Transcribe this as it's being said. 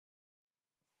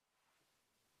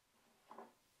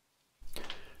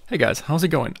Hey guys, how's it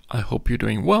going? I hope you're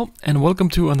doing well, and welcome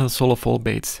to another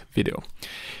solarfallbaits video.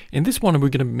 In this one we're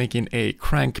going to be making a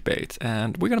crankbait,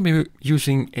 and we're going to be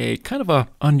using a kind of a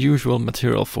unusual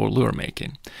material for lure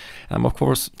making. I'm of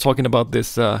course talking about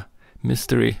this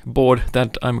mystery board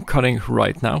that I'm cutting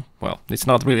right now. Well, it's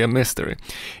not really a mystery.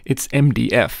 It's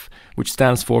MDF, which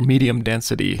stands for medium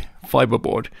density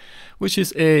fiberboard, which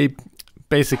is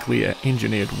basically an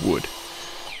engineered wood.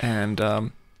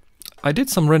 And I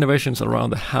did some renovations around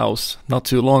the house not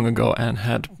too long ago and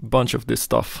had a bunch of this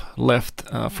stuff left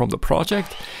from the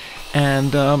project.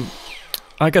 And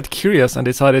I got curious and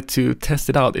decided to test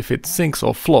it out if it sinks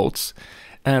or floats.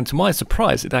 And to my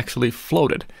surprise, it actually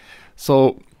floated.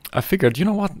 So I figured, you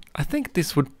know what, I think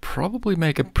this would probably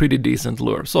make a pretty decent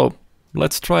lure. So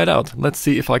let's try it out. Let's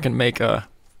see if I can make a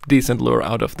decent lure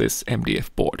out of this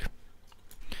MDF board.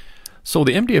 So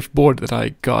the MDF board that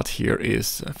I got here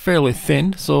is fairly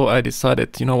thin, so I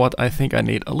decided, you know what, I think I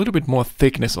need a little bit more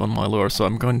thickness on my lure, so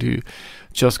I'm going to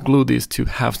just glue these two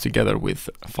halves together with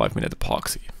 5-minute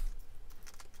epoxy.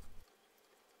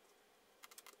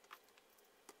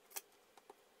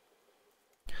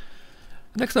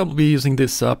 Next I'll be using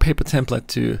this paper template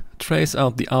to trace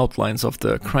out the outlines of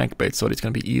the crankbait so it's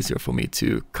going to be easier for me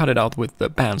to cut it out with the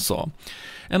bandsaw.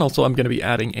 And also I'm going to be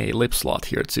adding a lip slot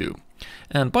here too.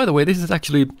 And by the way, this is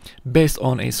actually based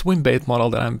on a swim bait model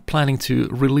that I'm planning to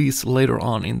release later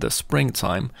on in the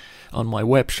springtime on my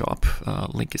web shop.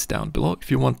 Link is down below if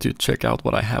you want to check out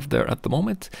what I have there at the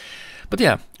moment. But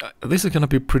yeah, this is going to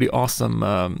be a pretty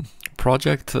awesome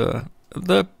project.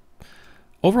 The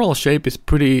overall shape is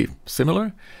pretty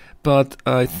similar, but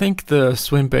I think the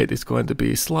swim bait is going to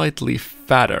be slightly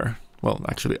fatter. Well,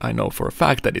 actually, I know for a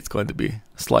fact that it's going to be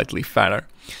slightly fatter.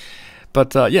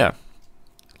 But yeah.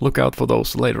 Look out for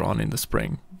those later on in the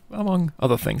spring, among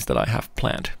other things that I have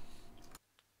planned.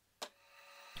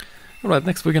 Alright,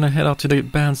 next we're gonna head out to the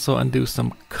bandsaw and do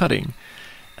some cutting.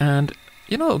 And,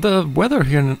 you know, the weather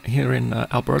here in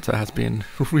Alberta has been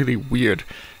really weird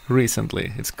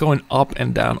recently. It's going up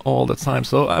and down all the time,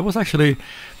 so I was actually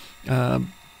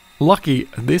lucky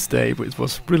this day. It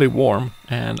was really warm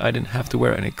and I didn't have to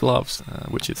wear any gloves,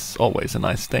 which is always a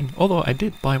nice thing. Although I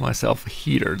did buy myself a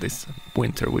heater this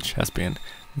winter, which has been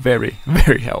very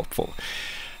helpful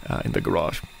in the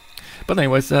garage. But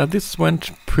anyways, this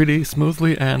went pretty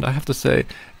smoothly, and I have to say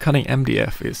cutting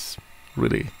MDF is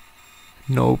really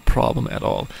no problem at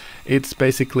all. It's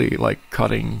basically like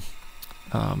cutting,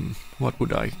 what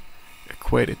would I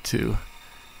equate it to?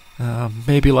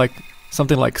 Maybe like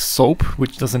something like soap,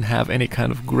 which doesn't have any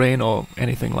kind of grain or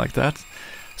anything like that.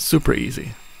 Super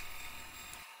easy.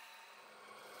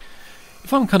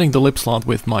 If I'm cutting the lip slot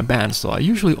with my bandsaw, I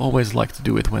usually always like to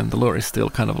do it when the lure is still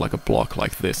kind of like a block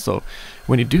like this. So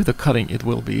when you do the cutting, it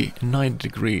will be 90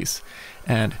 degrees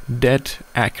and dead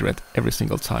accurate every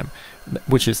single time,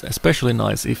 which is especially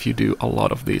nice if you do a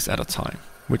lot of these at a time,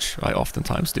 which I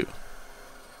oftentimes do.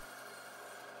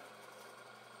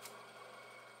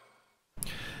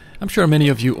 I'm sure many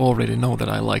of you already know that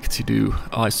I like to do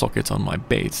eye sockets on my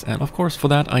baits, and of course for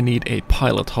that I need a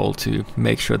pilot hole to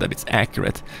make sure that it's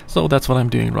accurate. So that's what I'm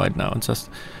doing right now, and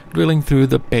just drilling through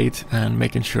the bait and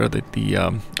making sure that the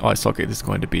eye socket is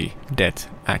going to be dead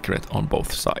accurate on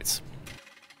both sides.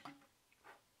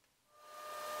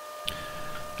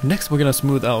 Next we're gonna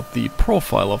smooth out the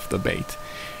profile of the bait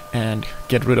and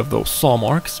get rid of those saw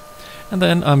marks. And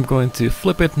then I'm going to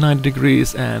flip it 90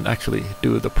 degrees and actually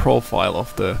do the profile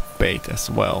of the bait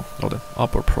as well, or the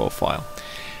upper profile.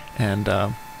 And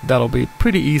that'll be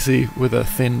pretty easy with a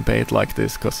thin bait like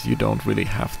this, because you don't really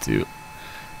have to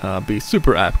be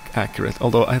super accurate.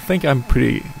 Although I think I'm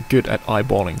pretty good at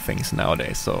eyeballing things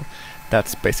nowadays, so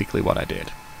that's basically what I did.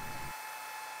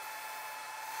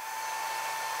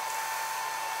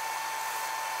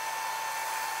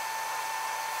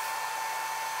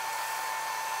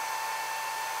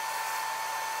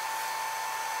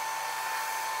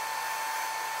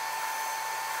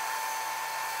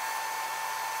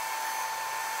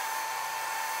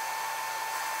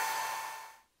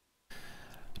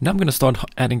 Now I'm going to start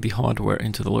adding the hardware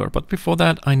into the lure, but before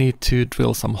that I need to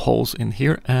drill some holes in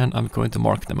here, and I'm going to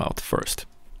mark them out first.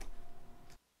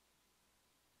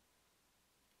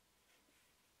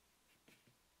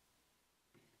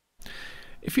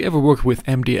 If you ever work with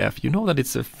MDF, you know that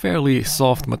it's a fairly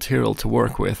soft material to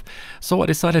work with, so I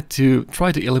decided to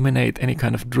try to eliminate any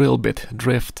kind of drill bit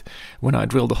drift when I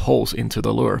drill the holes into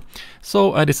the lure.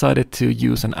 So I decided to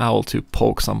use an owl to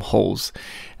poke some holes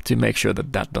to make sure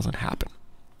that that doesn't happen.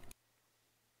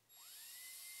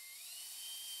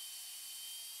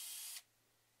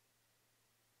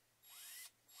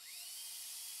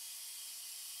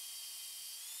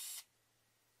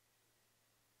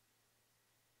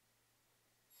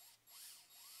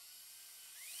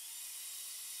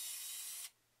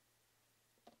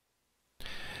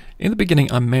 In the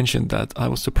beginning I mentioned that I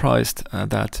was surprised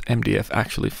that MDF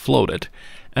actually floated,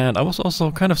 and I was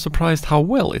also kind of surprised how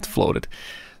well it floated.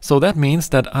 So that means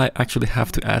that I actually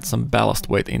have to add some ballast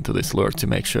weight into this lure to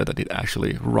make sure that it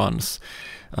actually runs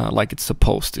like it's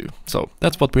supposed to. So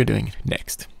that's what we're doing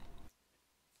next.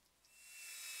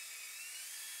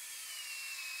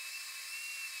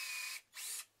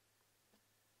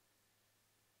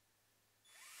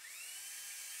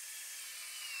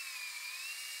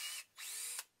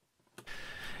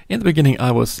 In the beginning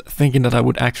I was thinking that I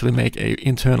would actually make an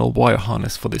internal wire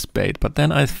harness for this bait, but then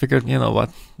I figured, you know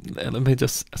what, let me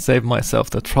just save myself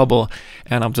the trouble,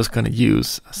 and I'm just gonna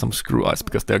use some screw eyes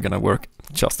because they're gonna work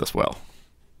just as well.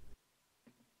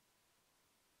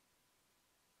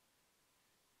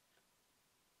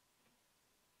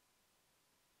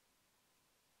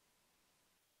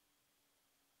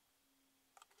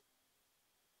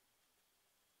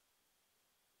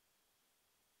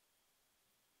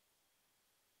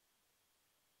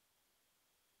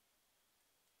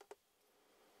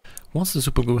 Once the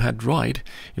super glue had dried,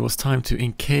 it was time to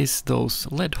encase those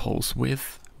lead holes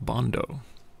with Bondo.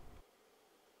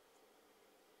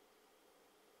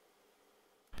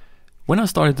 When I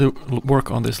started to work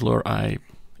on this lure, I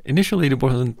initially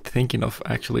wasn't thinking of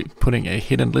actually putting a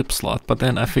hidden lip slot, but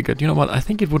then I figured, you know what, I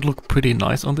think it would look pretty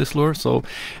nice on this lure, so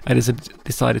I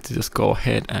decided to just go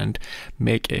ahead and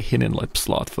make a hidden lip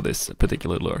slot for this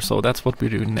particular lure. So that's what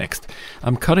we're doing next.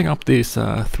 I'm cutting up these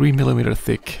 3mm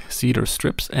thick cedar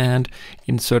strips and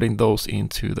inserting those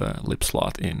into the lip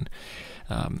slot in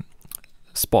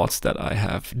spots that I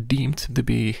have deemed to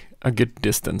be a good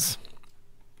distance.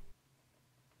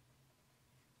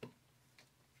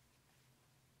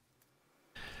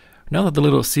 Now that the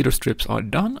little cedar strips are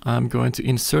done, I'm going to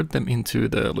insert them into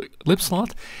the lip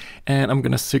slot, and I'm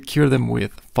going to secure them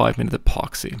with 5-minute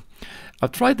epoxy.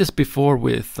 I've tried this before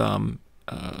with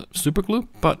super glue,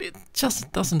 but it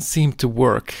just doesn't seem to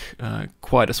work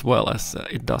quite as well as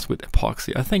it does with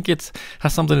epoxy. I think it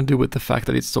has something to do with the fact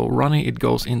that it's so runny, it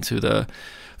goes into the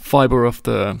fiber of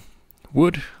the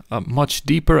wood much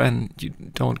deeper, and you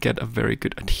don't get a very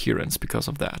good adherence because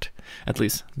of that. At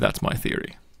least that's my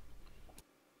theory.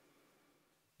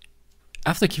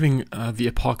 After giving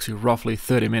the epoxy roughly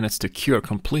 30 minutes to cure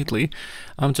completely,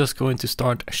 I'm just going to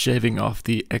start shaving off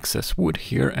the excess wood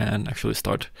here and actually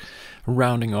start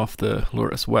rounding off the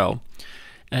lure as well.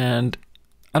 And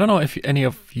I don't know if any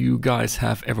of you guys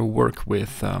have ever worked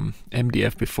with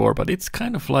MDF before, but it's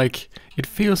kind of like, it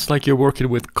feels like you're working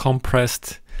with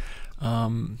compressed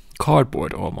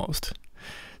cardboard almost.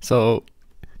 So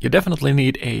you definitely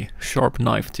need a sharp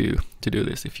knife to do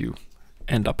this if you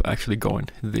end up actually going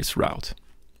this route.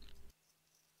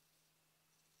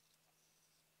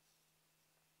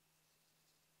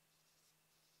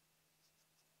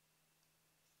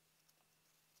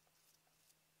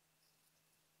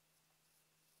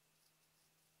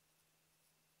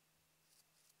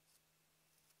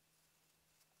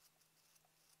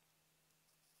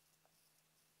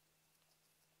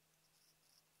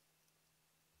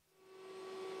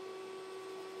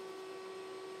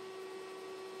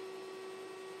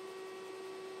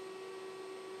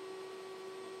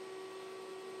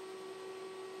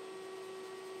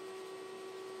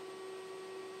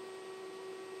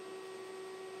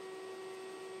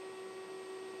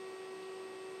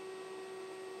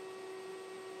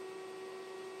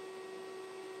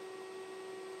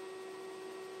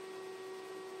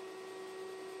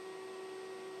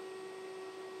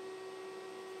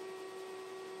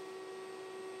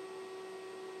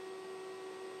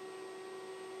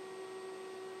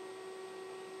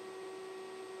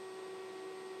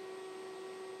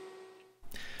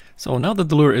 So now that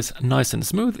the lure is nice and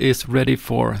smooth, it's ready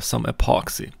for some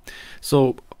epoxy.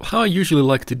 So how I usually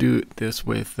like to do this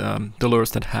with the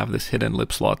lures that have this hidden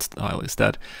lip slot style is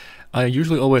that I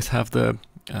usually always have the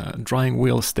drying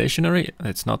wheel stationary,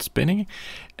 it's not spinning,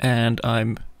 and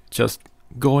I'm just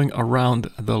going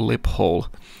around the lip hole,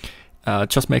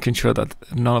 just making sure that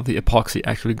none of the epoxy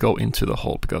actually go into the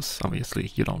hole, because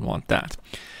obviously you don't want that.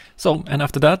 So, and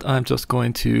after that I'm just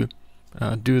going to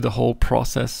do the whole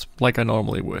process like I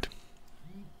normally would.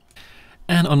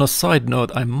 And on a side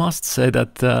note, I must say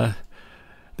that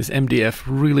this MDF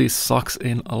really sucks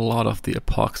in a lot of the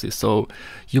epoxy, so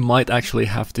you might actually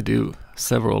have to do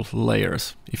several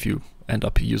layers if you end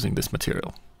up using this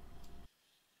material.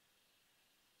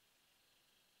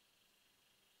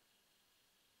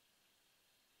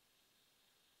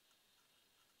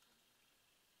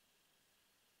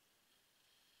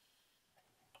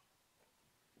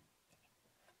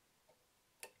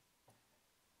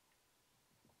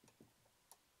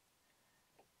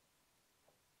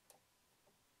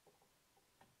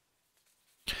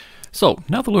 So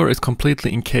now the lure is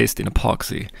completely encased in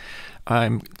epoxy.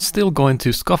 I'm still going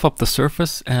to scuff up the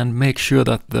surface and make sure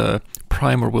that the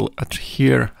primer will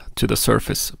adhere to the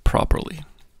surface properly.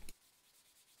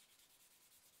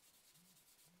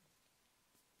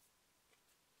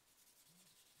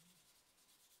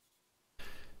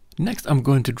 Next, I'm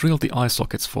going to drill the eye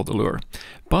sockets for the lure,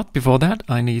 but before that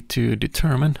I need to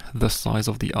determine the size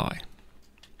of the eye.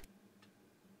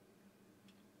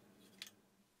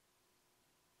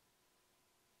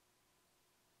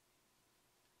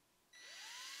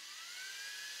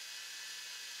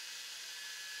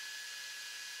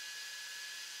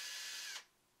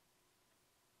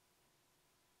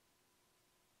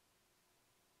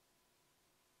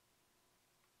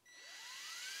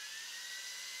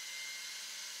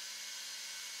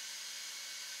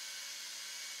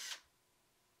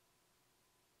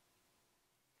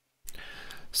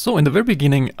 So in the very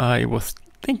beginning I was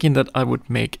thinking that I would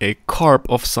make a carp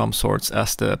of some sorts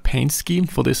as the paint scheme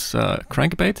for this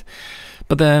crankbait,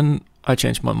 but then I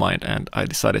changed my mind and I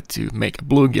decided to make a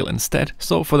bluegill instead.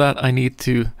 So for that I need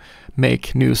to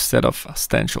make new set of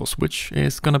stencils, which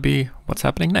is gonna be what's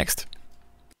happening next.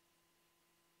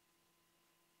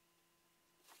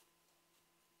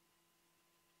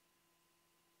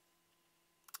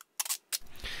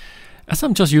 As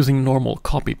I'm just using normal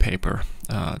copy paper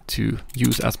to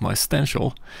use as my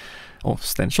stencils,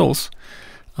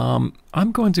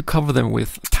 I'm going to cover them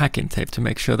with packing tape to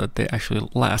make sure that they actually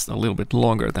last a little bit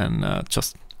longer than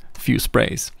just a few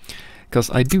sprays, because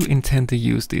I do intend to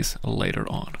use these later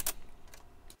on.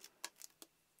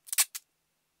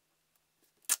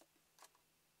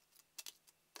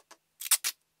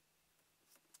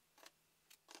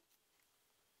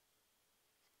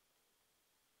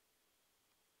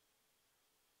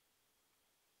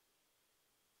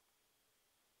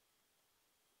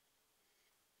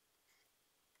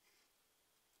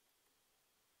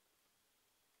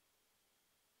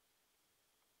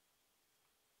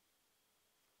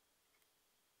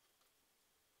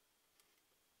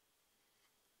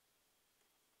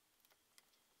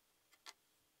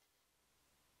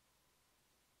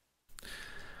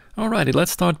 Alrighty,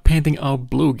 let's start painting our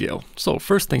bluegill. So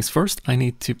first things first, I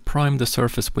need to prime the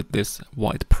surface with this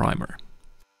white primer.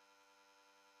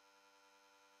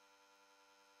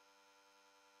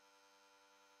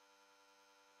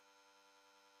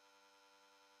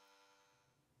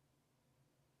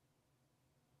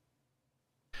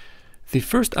 The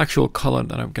first actual color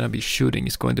that I'm going to be shooting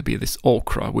is going to be this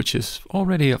ochre, which is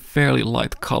already a fairly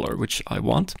light color, which I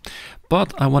want,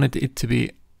 but I wanted it to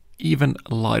be even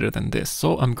lighter than this,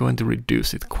 so I'm going to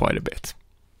reduce it quite a bit.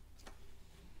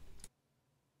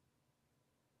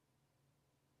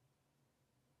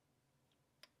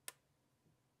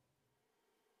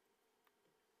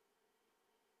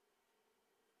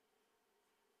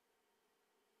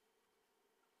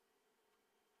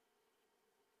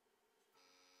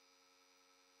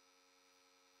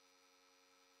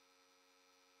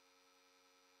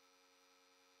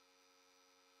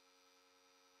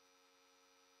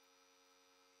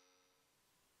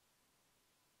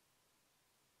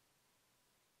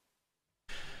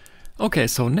 Okay,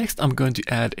 so next I'm going to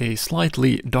add a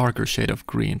slightly darker shade of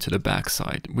green to the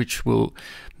backside, which will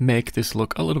make this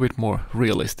look a little bit more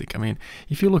realistic. I mean,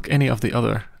 if you look any of the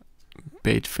other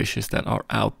bait fishes that are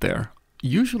out there,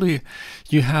 usually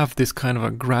you have this kind of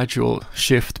a gradual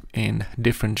shift in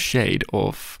different shade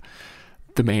of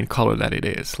the main color that it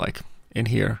is, like in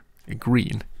here,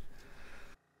 green.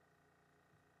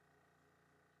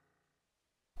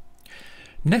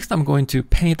 Next I'm going to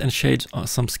paint and shade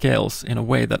some scales in a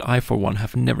way that I for one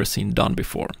have never seen done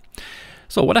before.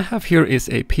 So what I have here is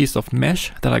a piece of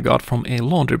mesh that I got from a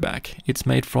laundry bag. It's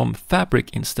made from fabric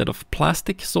instead of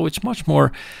plastic, so it's much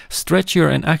more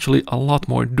stretchier and actually a lot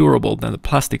more durable than the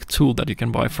plastic tool that you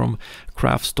can buy from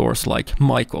craft stores like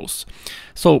Michael's.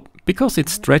 So because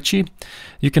it's stretchy,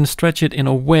 you can stretch it in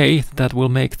a way that will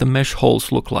make the mesh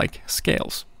holes look like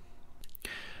scales.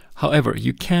 However,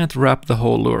 you can't wrap the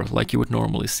whole lure like you would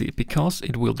normally see, because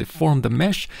it will deform the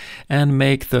mesh and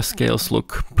make the scales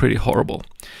look pretty horrible.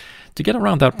 To get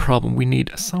around that problem, we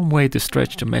need some way to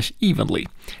stretch the mesh evenly,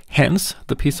 hence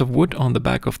the piece of wood on the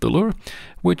back of the lure,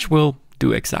 which will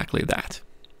do exactly that.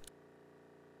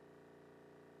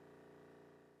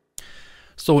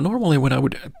 So normally when I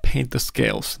would paint the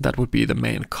scales, that would be the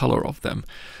main color of them.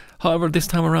 However, this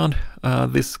time around,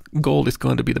 this gold is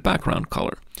going to be the background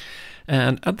color.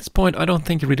 And at this point, I don't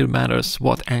think it really matters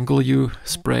what angle you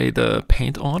spray the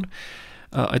paint on.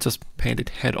 I just paint it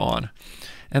head on.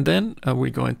 And then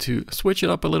we're going to switch it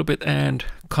up a little bit and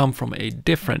come from a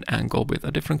different angle with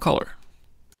a different color.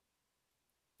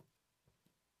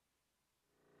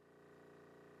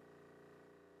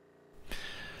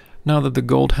 Now that the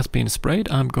gold has been sprayed,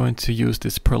 I'm going to use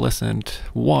this pearlescent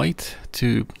white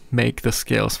to make the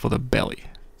scales for the belly.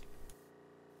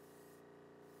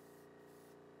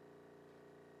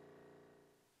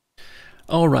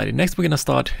 Alrighty, next we're going to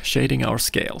start shading our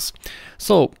scales.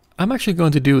 So I'm actually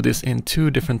going to do this in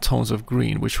 2 different tones of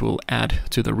green, which will add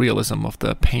to the realism of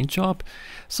the paint job.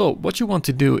 So what you want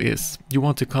to do is you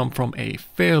want to come from a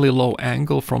fairly low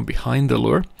angle from behind the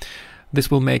lure. This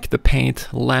will make the paint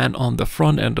land on the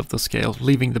front end of the scale,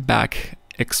 leaving the back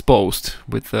exposed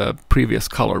with the previous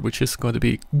color, which is going to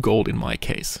be gold in my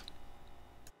case.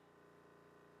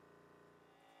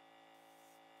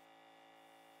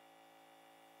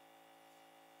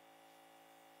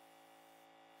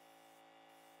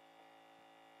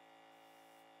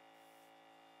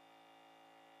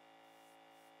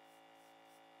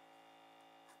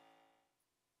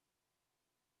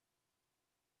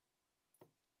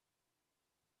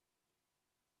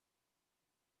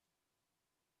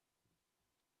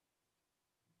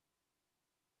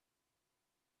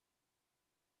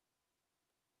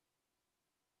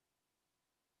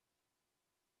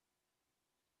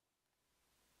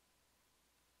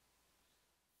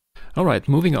 Alright,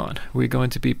 moving on. We're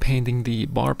going to be painting the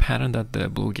bar pattern that the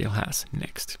bluegill has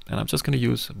next. And I'm just going to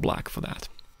use black for that.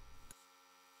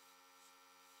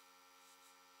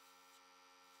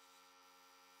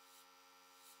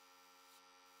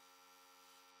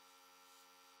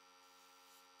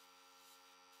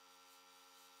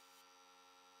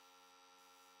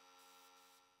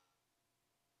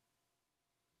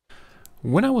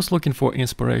 When I was looking for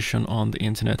inspiration on the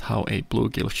internet how a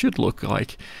bluegill should look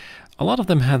like, a lot of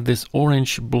them had this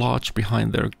orange blotch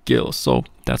behind their gills, so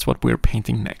that's what we're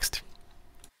painting next.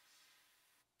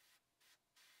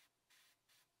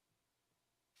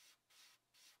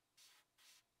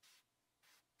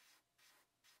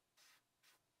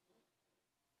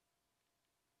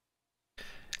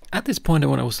 At this point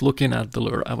when I was looking at the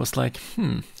lure, I was like,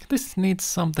 this needs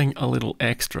something a little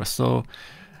extra, so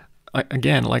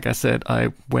again, like I said,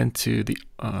 I went to the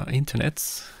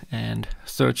internets and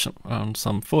searched on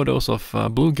some photos of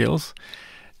bluegills,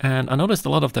 and I noticed a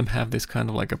lot of them have this kind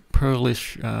of like a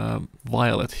pearlish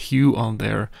violet hue on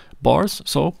their bars,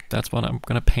 so that's what I'm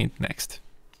gonna paint next.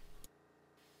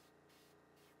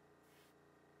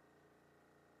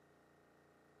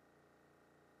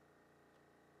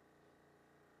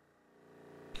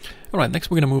 Alright,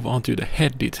 next we're going to move on to the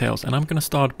head details, and I'm going to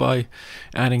start by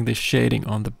adding this shading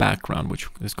on the background, which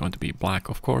is going to be black,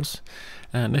 of course.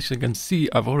 And as you can see,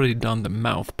 I've already done the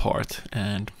mouth part,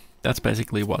 and that's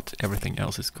basically what everything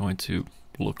else is going to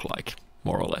look like,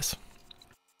 more or less.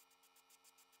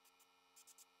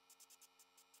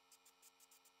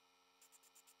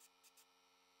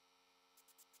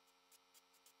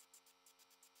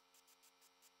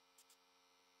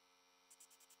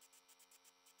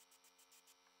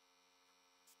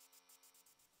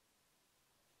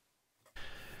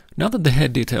 Now that the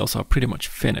head details are pretty much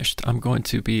finished, I'm going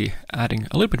to be adding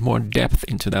a little bit more depth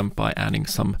into them by adding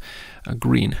some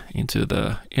green into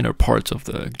the inner parts of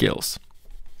the gills.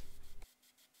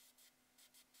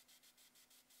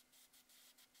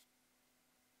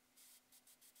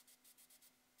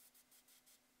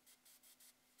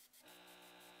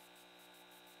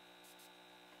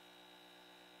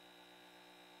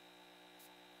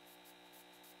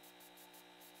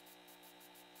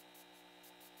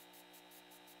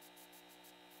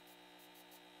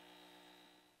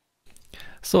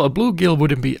 So a bluegill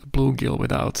wouldn't be a bluegill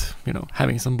without,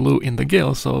 having some blue in the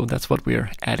gill, so that's what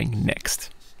we're adding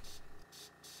next.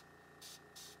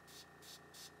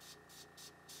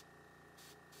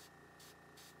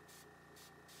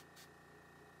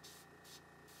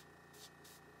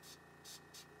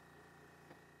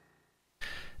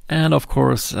 And of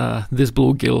course, this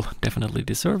bluegill definitely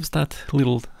deserves that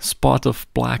little spot of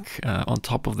black on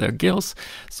top of their gills,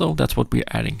 so that's what we're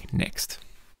adding next.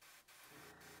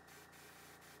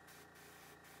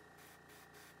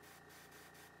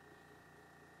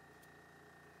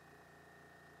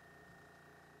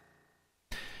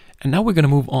 And now we're going to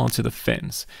move on to the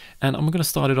fins. And I'm going to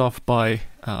start it off by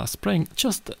spraying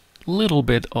just a little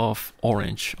bit of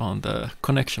orange on the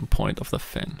connection point of the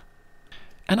fin.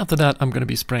 And after that, I'm going to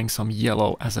be spraying some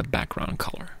yellow as a background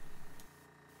color.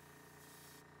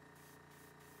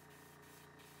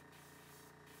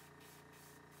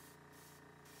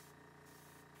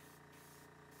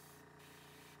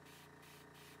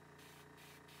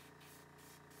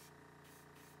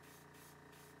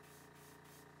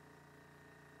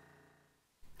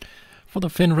 For the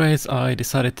fin rays, I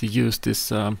decided to use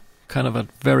this kind of a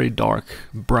very dark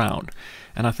brown,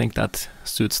 and I think that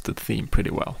suits the theme pretty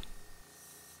well.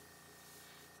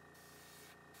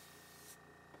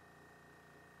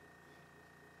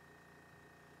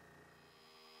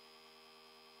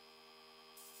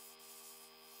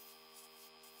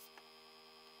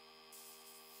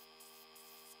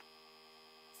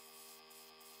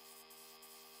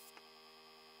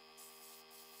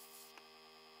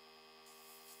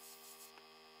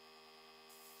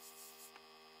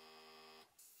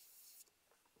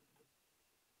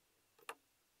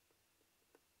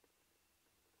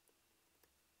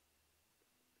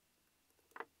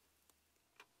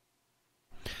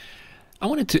 I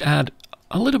wanted to add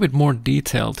a little bit more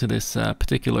detail to this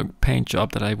particular paint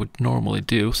job that I would normally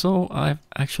do, so I've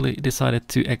actually decided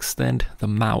to extend the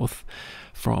mouth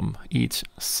from each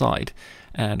side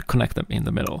and connect them in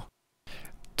the middle.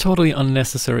 Totally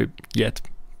unnecessary, yet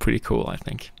pretty cool, I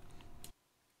think.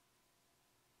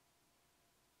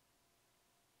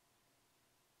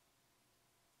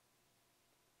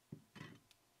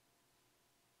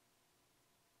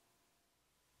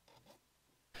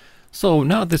 So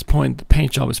now at this point the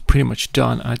paint job is pretty much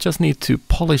done. I just need to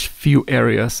polish few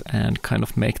areas and kind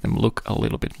of make them look a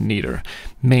little bit neater.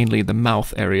 Mainly the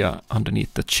mouth area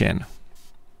underneath the chin.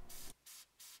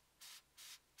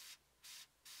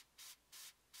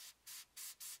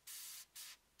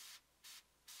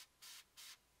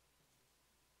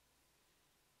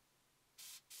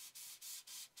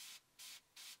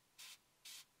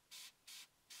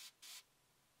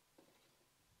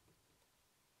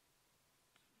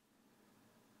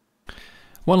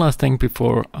 One last thing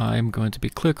before I'm going to be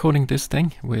clear coating this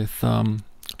thing with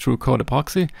True Coat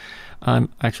epoxy. I'm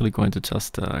actually going to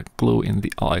just glue in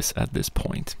the eyes at this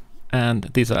point. And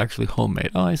these are actually homemade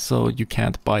eyes, so you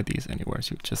can't buy these anywhere,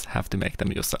 so you just have to make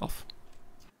them yourself.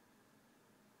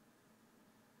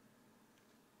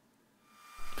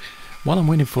 While I'm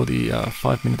waiting for the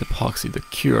 5-minute epoxy to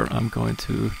cure, I'm going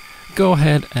to go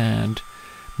ahead and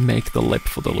make the lip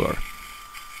for the lure.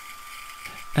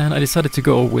 And I decided to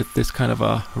go with this kind of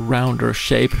a rounder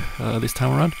shape this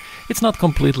time around. It's not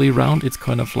completely round, it's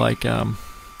kind of like,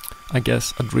 I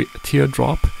guess, a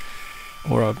teardrop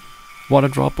or a water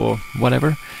drop or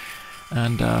whatever.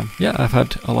 And yeah, I've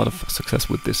had a lot of success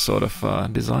with this sort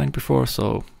of design before,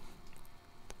 so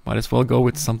might as well go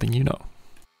with something you know.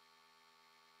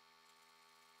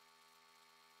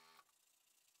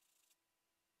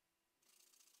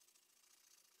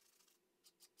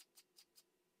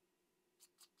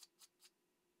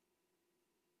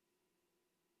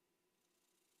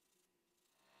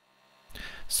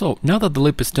 So now that the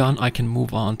lip is done, I can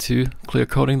move on to clear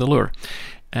coating the lure.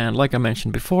 And like I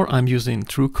mentioned before, I'm using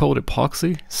True Coat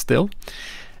epoxy still.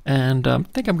 And I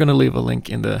think I'm going to leave a link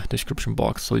in the description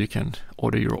box so you can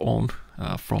order your own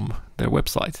from their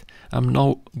website. I'm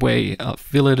no way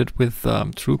affiliated with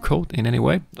True Coat in any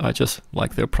way. I just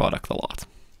like their product a lot.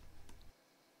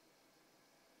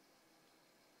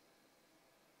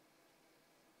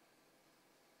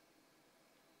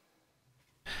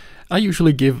 I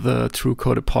usually give the True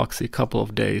Coat epoxy a couple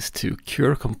of days to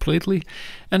cure completely,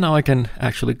 and now I can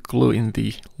actually glue in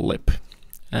the lip,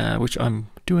 which I'm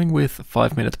doing with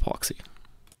 5-minute epoxy.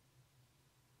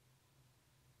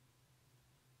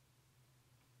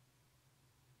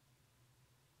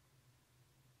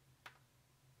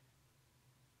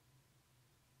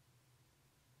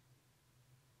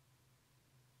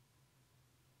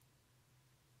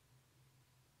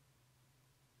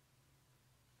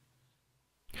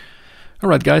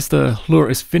 Alright guys, the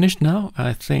lure is finished now.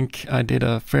 I think I did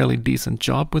a fairly decent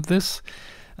job with this,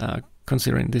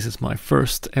 considering this is my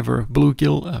first ever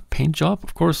Bluegill paint job.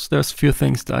 Of course, there's a few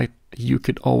things that you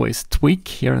could always tweak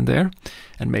here and there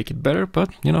and make it better, but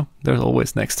you know, there's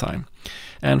always next time.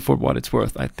 And for what it's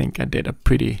worth, I think I did a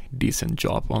pretty decent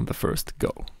job on the first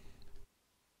go.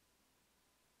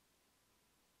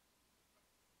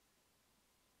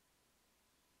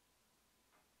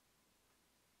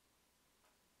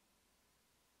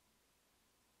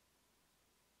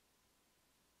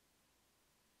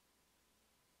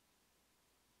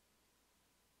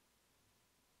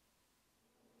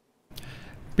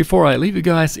 Before I leave you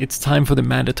guys, it's time for the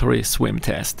mandatory swim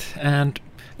test. And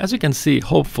as you can see,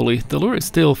 hopefully, the lure is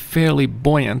still fairly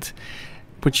buoyant,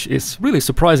 which is really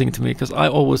surprising to me because I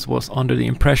always was under the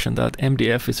impression that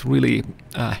MDF is really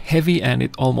heavy and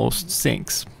it almost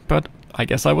sinks. But I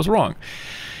guess I was wrong.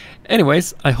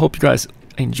 Anyways, I hope you guys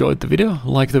enjoyed the video.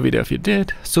 Like the video if you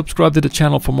did. Subscribe to the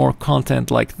channel for more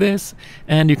content like this.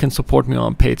 And you can support me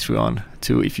on Patreon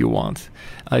too if you want.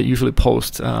 I usually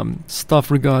post stuff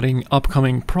regarding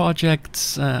upcoming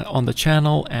projects on the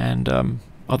channel and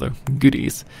other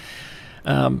goodies.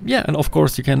 Yeah, and of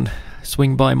course you can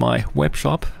swing by my web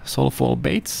shop,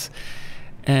 solarfallbaits,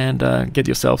 and get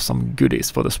yourself some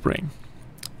goodies for the spring.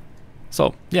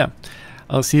 So yeah,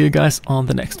 I'll see you guys on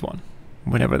the next one,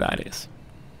 whenever that is.